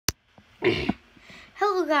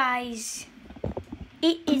Hello guys,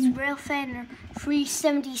 it is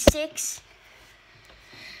RailFan376.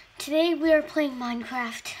 Today we are playing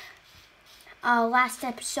Minecraft. Last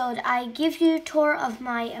episode I give you a tour of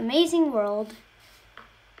my amazing world.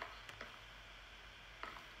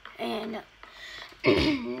 And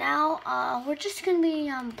now we're just going to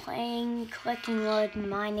be playing, collecting wood,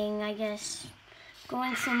 mining, I guess.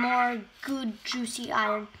 Going for more good juicy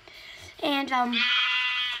iron. And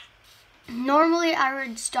normally I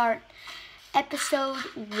would start episode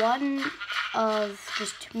 1 of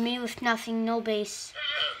just me with nothing, no base,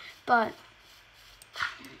 but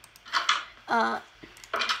I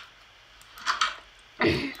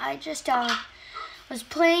just was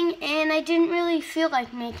playing and I didn't really feel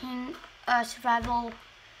like making a survival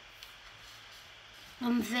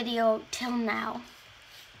video till now.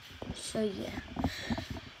 So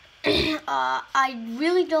yeah, I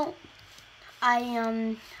really don't. I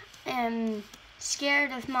am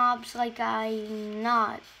scared of mobs like I'm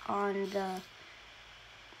not on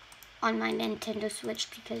my Nintendo Switch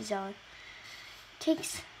because it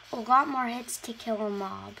takes a lot more hits to kill a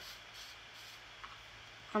mob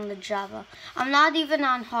on the Java. I'm not even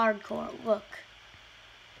on hardcore. Look,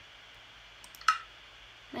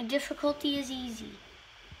 my difficulty is easy.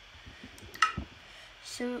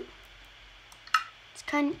 So it's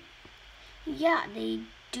kind of, yeah, they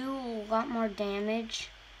do a lot more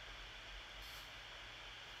damage.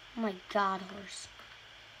 Oh my god, horse.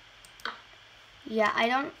 Yeah,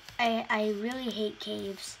 I really hate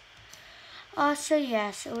caves. So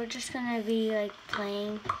yeah, so we're just gonna be like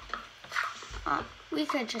playing. We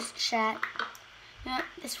could just chat. Yeah,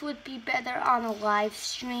 this would be better on a live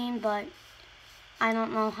stream, but I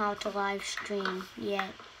don't know how to live stream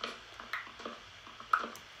yet.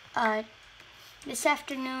 This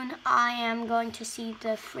afternoon I am going to see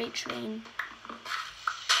the freight train.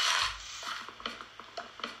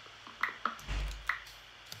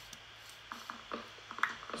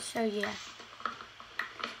 So yeah,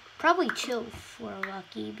 probably 2 if we're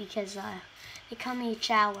lucky because they come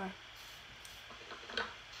each hour.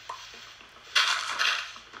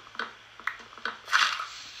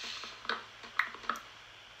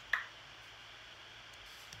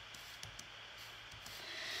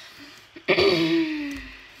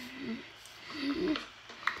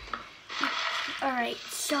 Alright,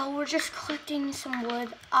 so we're just collecting some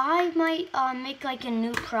wood. I might make like a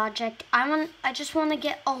new project. I just want to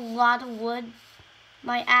get a lot of wood.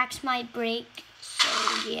 My axe might break, so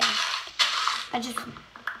yeah. I just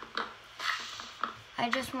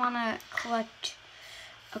want to collect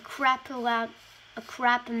a crap amount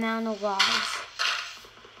of logs.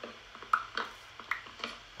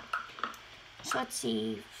 So let's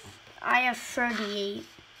see. I have 38.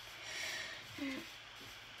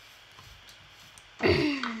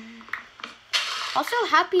 Also,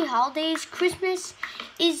 happy holidays. Christmas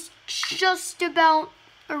is just about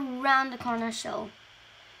around the corner, so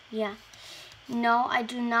yeah. No, I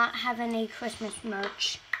do not have any Christmas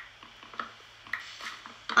merch.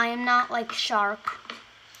 I am not like Shark.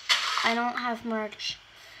 I don't have merch.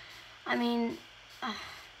 I mean,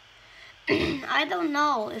 I don't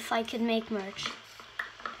know if I could make merch.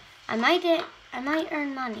 I might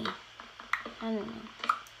earn money. I don't know.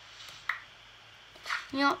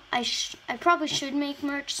 You know, I probably should make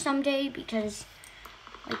merch someday because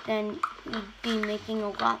like then we'd be making a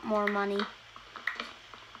lot more money.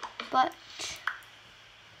 But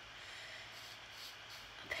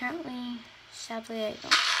apparently, sadly, I don't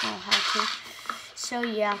know how to. So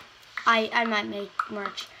yeah, I might make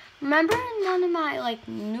merch. Remember in one of my like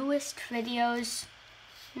newest videos,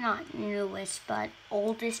 not newest, but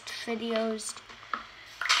oldest videos,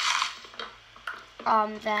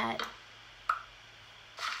 that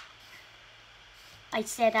I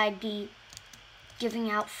said I'd be giving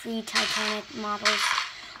out free Titanic models.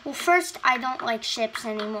 Well, first, I don't like ships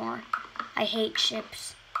anymore. I hate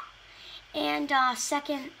ships. And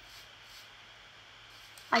second,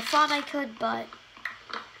 I thought I could, but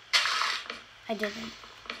I didn't.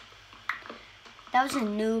 That was a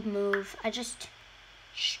noob move. I just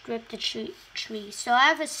stripped the tree. So I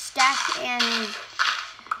have a stack and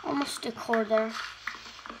almost a quarter.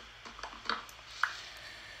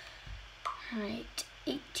 Alright,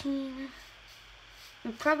 18.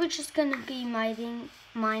 I'm probably just gonna be mining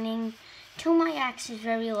till my axe is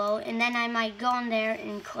very low, and then I might go in there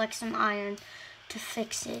and collect some iron to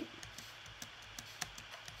fix it.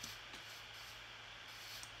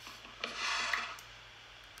 I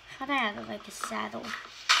thought I had like a saddle.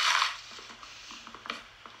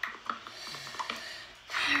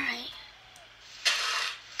 Alright.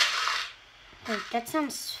 Wait, that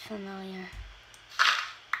sounds familiar.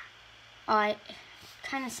 It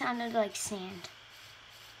kind of sounded like sand.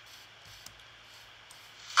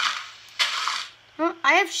 Well,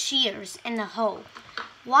 I have shears and a hoe.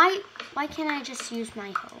 Why can't I just use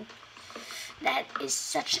my hoe? That is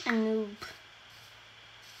such a noob.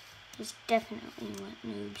 It's definitely what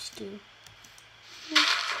noobs do.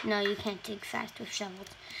 No, you can't dig fast with shovels.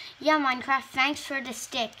 Yeah, Minecraft, thanks for the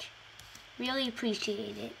stick. Really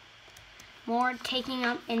appreciate it. More taking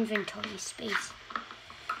up inventory space.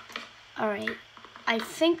 Alright, I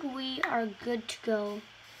think we are good to go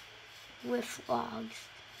with logs.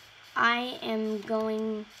 I'm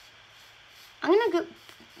gonna go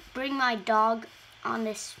bring my dog on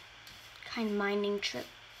this kind of mining trip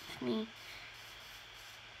with me.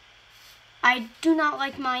 I do not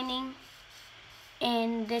like mining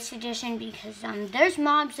in this edition because there's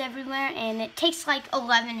mobs everywhere and it takes like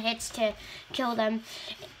 11 hits to kill them.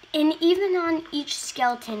 And even on each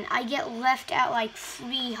skeleton, I get left at like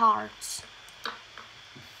 3 hearts.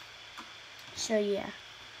 So yeah,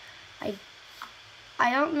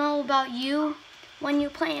 I don't know about you when you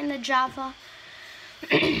play in the Java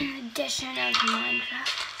edition of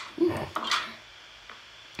Minecraft,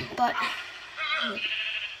 but I'm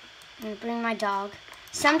gonna bring my dog.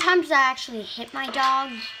 Sometimes I actually hit my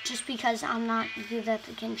dog just because I'm not good at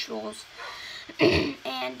the controls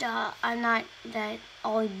and I'm not that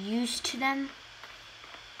all used to them.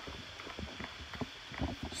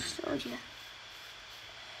 So yeah.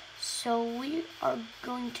 So we are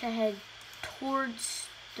going to head towards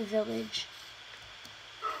the village.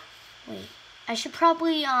 Wait, I should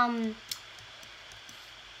probably I'm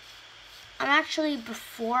actually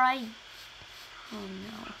before I oh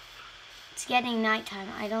no. It's getting nighttime.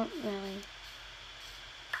 I don't really.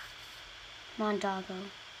 Come on, doggo.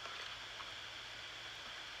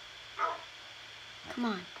 Come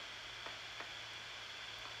on.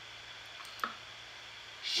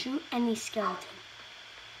 Shoot any skeleton.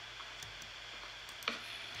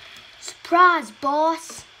 Surprise,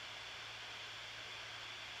 boss.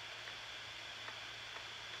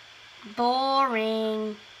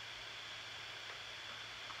 Boring.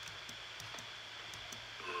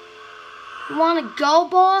 You wanna go,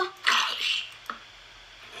 boy?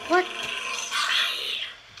 What?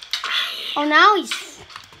 Oh, now he's...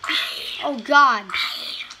 Oh, God.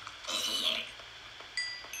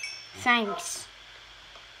 Thanks.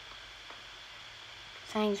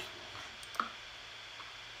 Thanks.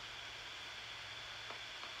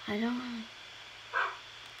 I don't know.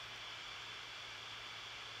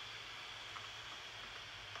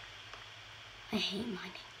 I hate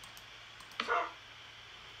mining.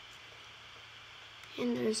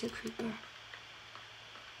 And there's a creeper.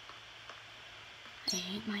 I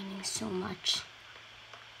hate mining so much.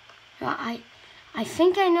 I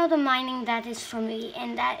think I know the mining that is for me,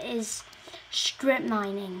 and that is strip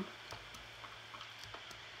mining.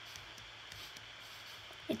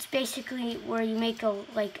 It's basically where you make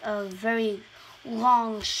a very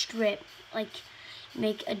long strip, like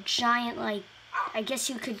make a giant, like, I guess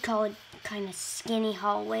you could call it kind of skinny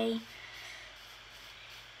hallway.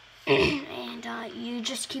 And you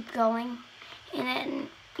just keep going, and then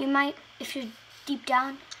you might, if you're deep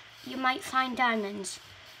down, you might find diamonds.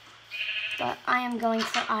 But I am going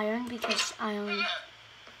for iron because I only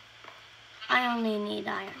need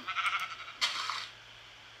iron.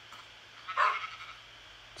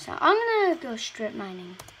 So I'm gonna go strip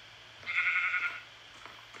mining.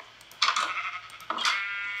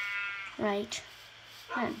 Right.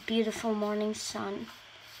 That beautiful morning sun.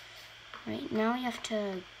 Right, now we have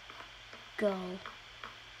to go.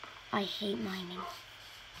 I hate mining.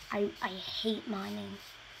 I hate mining.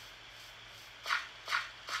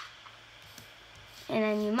 And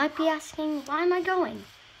then you might be asking, why am I going?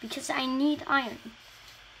 Because I need iron.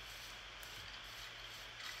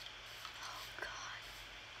 Oh, God.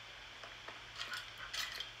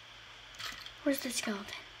 Where's the skeleton?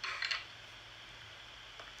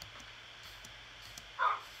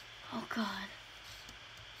 Oh, God.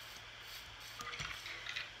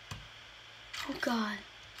 Oh, God.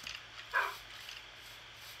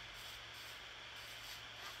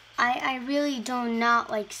 I really do not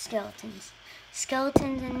like skeletons.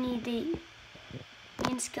 Skeletons and me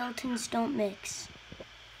and skeletons don't mix.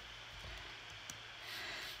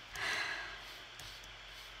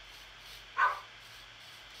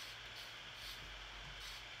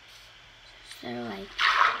 So they're like,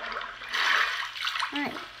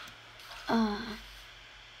 alright.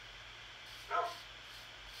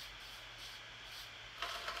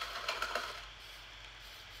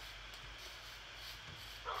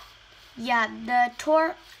 Yeah, the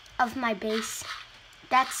tour of my base,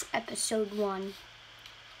 that's episode 1.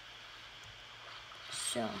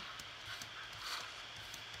 So,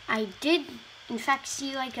 I did, in fact,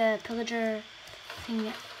 see like a pillager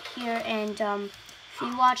thing here, and if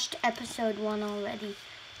you watched episode 1 already,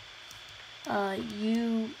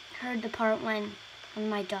 you heard the part when one of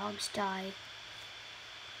my dogs died.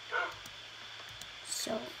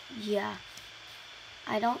 So, yeah.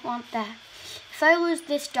 I don't want that. If I lose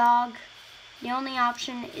this dog, the only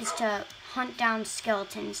option is to hunt down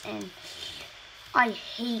skeletons, and I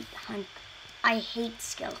hate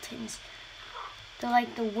skeletons. They're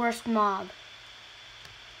like the worst mob.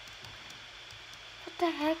 What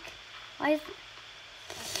the heck? Why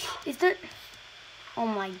is there... Oh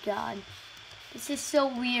my god. This is so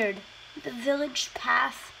weird. The village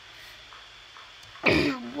path.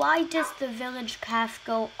 Why does the village path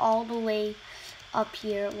go all the way up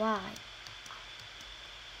here? Why?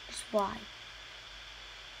 Just why?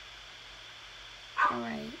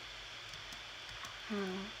 Alright.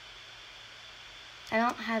 I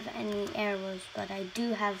don't have any arrows, but I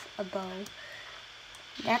do have a bow.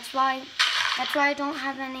 That's why I don't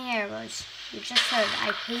have any arrows. You just heard,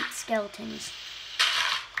 I hate skeletons.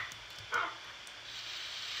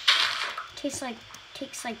 Takes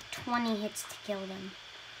like 20 hits to kill them.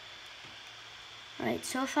 Alright,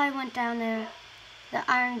 so if I went down there, the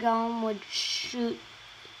iron golem would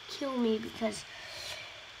kill me because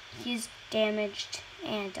he's damaged,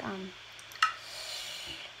 and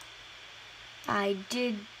I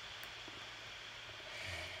did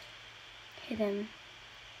hit him.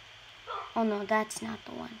 Oh no, that's not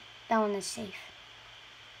the one. That one is safe.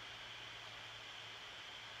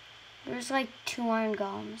 There's like 2 iron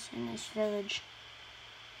golems in this village.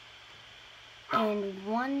 And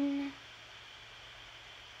one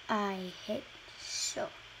I hit, so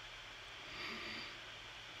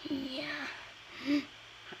yeah.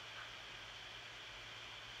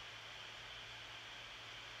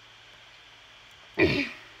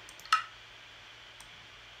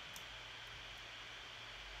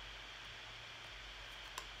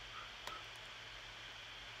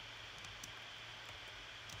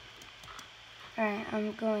 Alright,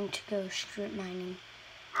 I'm going to go strip mining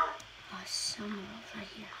somewhere over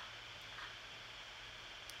here.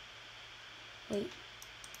 Wait,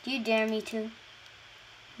 do you dare me to?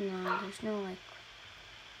 No, there's no like,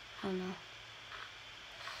 I don't know.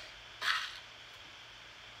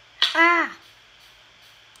 Ah!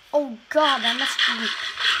 Oh god, that must be,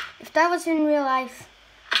 if that was in real life,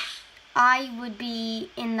 I would be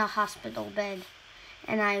in the hospital bed.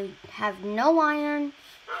 And I have no iron,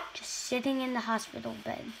 just sitting in the hospital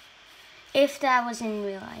bed. If that was in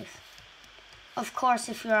real life. Of course,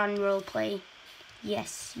 if you're on roleplay,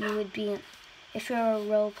 yes, you would be, if you're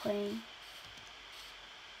roleplaying.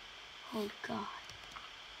 Oh god.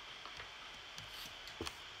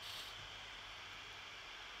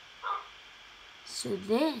 So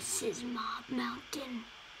this is Mob Mountain.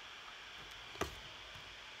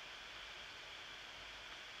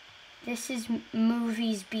 This is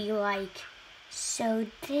movies be like. So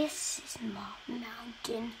this is Mob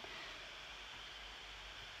Mountain.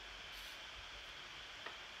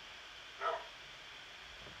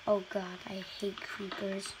 Oh god, I hate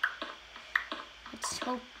creepers. Let's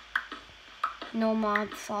hope no mob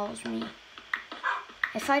follows me.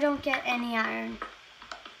 If I don't get any iron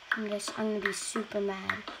from this, I'm gonna be super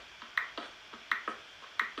mad.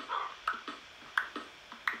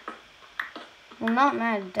 Well, not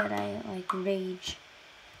mad that I like rage,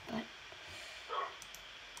 but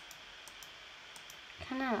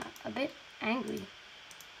kinda a bit angry.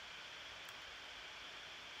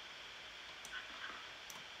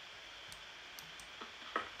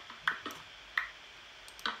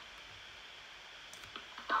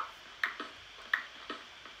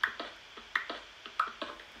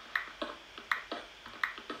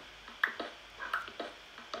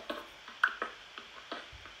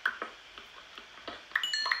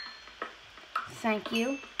 Thank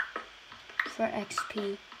you for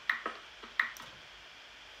XP. Is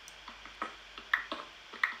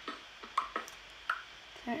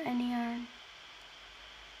there any iron?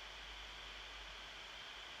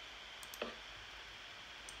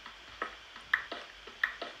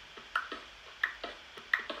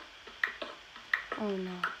 Oh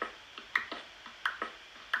no.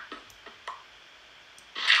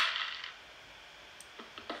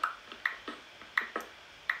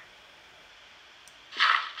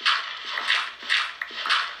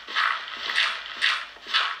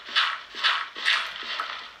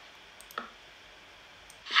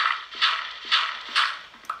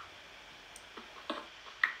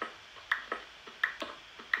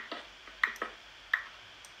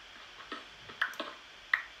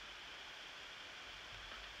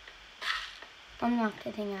 I'm not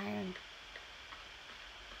getting iron.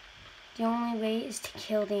 the only way is to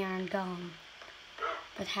kill the Iron Golem.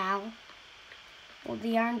 But how? Well,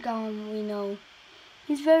 the Iron Golem, we know,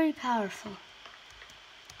 he's very powerful.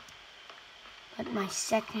 But my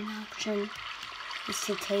second option is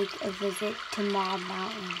to take a visit to Mob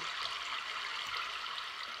Mountain.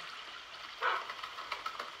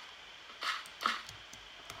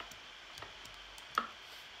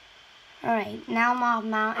 Alright, now Mob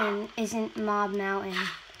Mountain isn't Mob Mountain.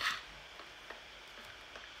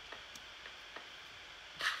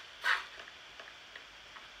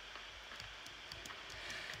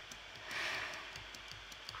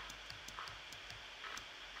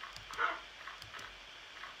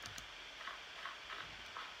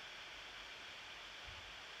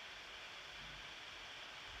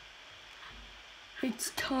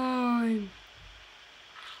 It's time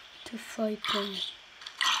to fight them.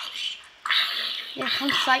 Yeah, come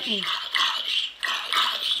fight me.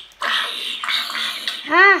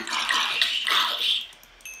 Ah!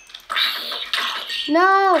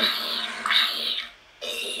 No!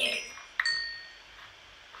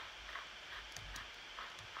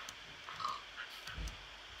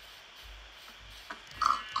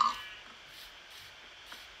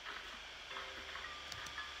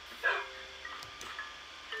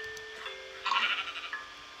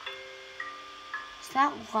 Is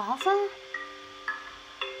that lava?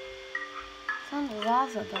 Found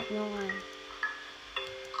lava, but no one.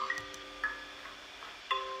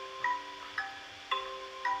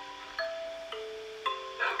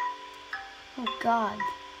 Oh God.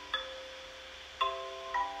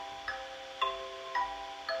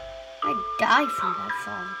 I die from that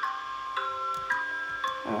fall.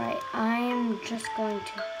 Alright, I'm just going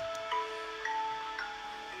to...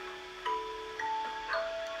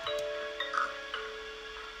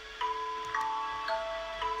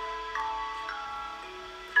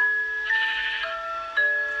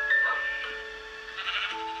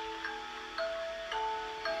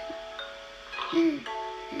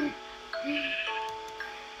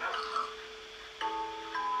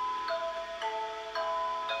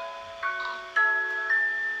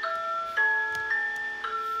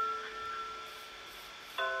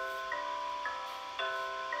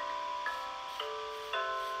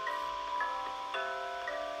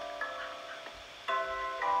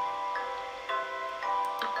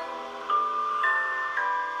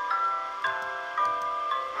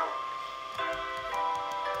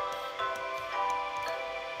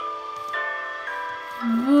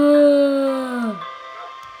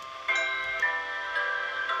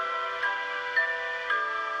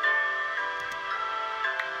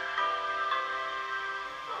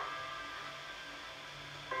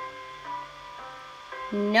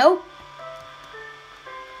 Nope.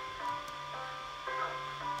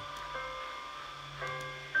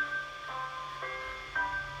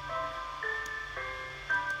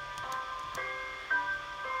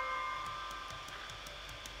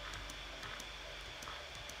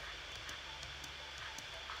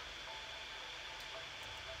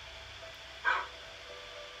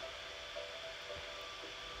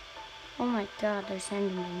 Oh my God, they're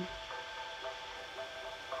sending me.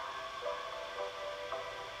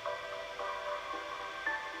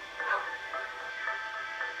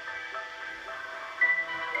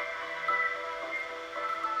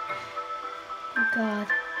 Oh God.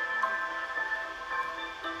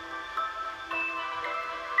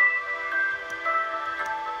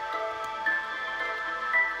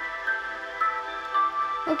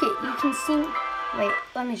 Okay, you can see... Wait,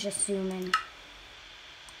 let me just zoom in.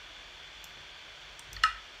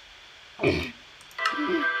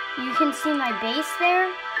 You can see my base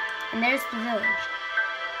there, and there's the village.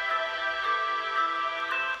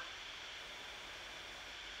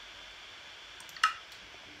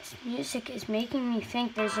 This music is making me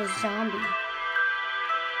think there's a zombie.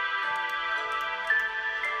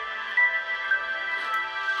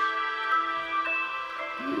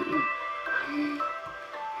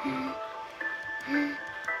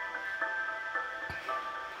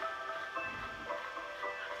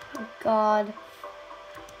 Oh God.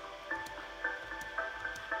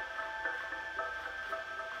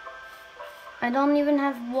 I don't even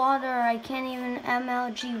have water. I can't even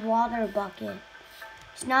MLG water bucket.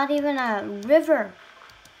 It's not even a river.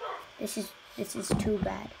 This is too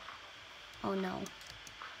bad. Oh no.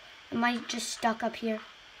 Am I just stuck up here?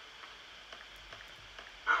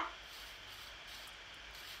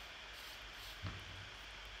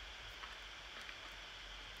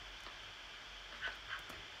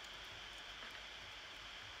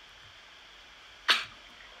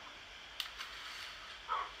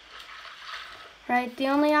 Right, the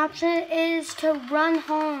only option is to run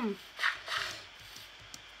home.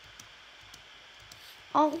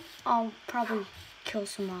 I'll probably kill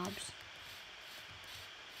some mobs.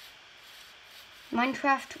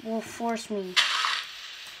 Minecraft will force me.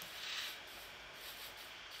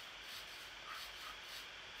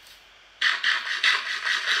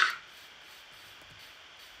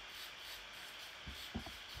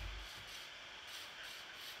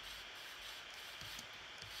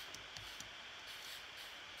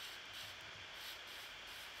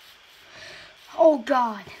 Oh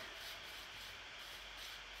God.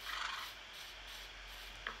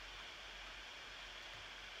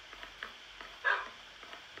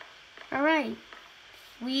 Alright.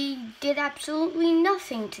 We did absolutely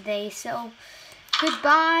nothing today, so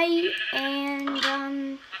goodbye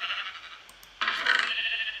and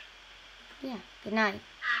yeah, good night.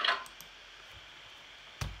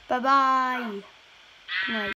 Bye bye. Good night.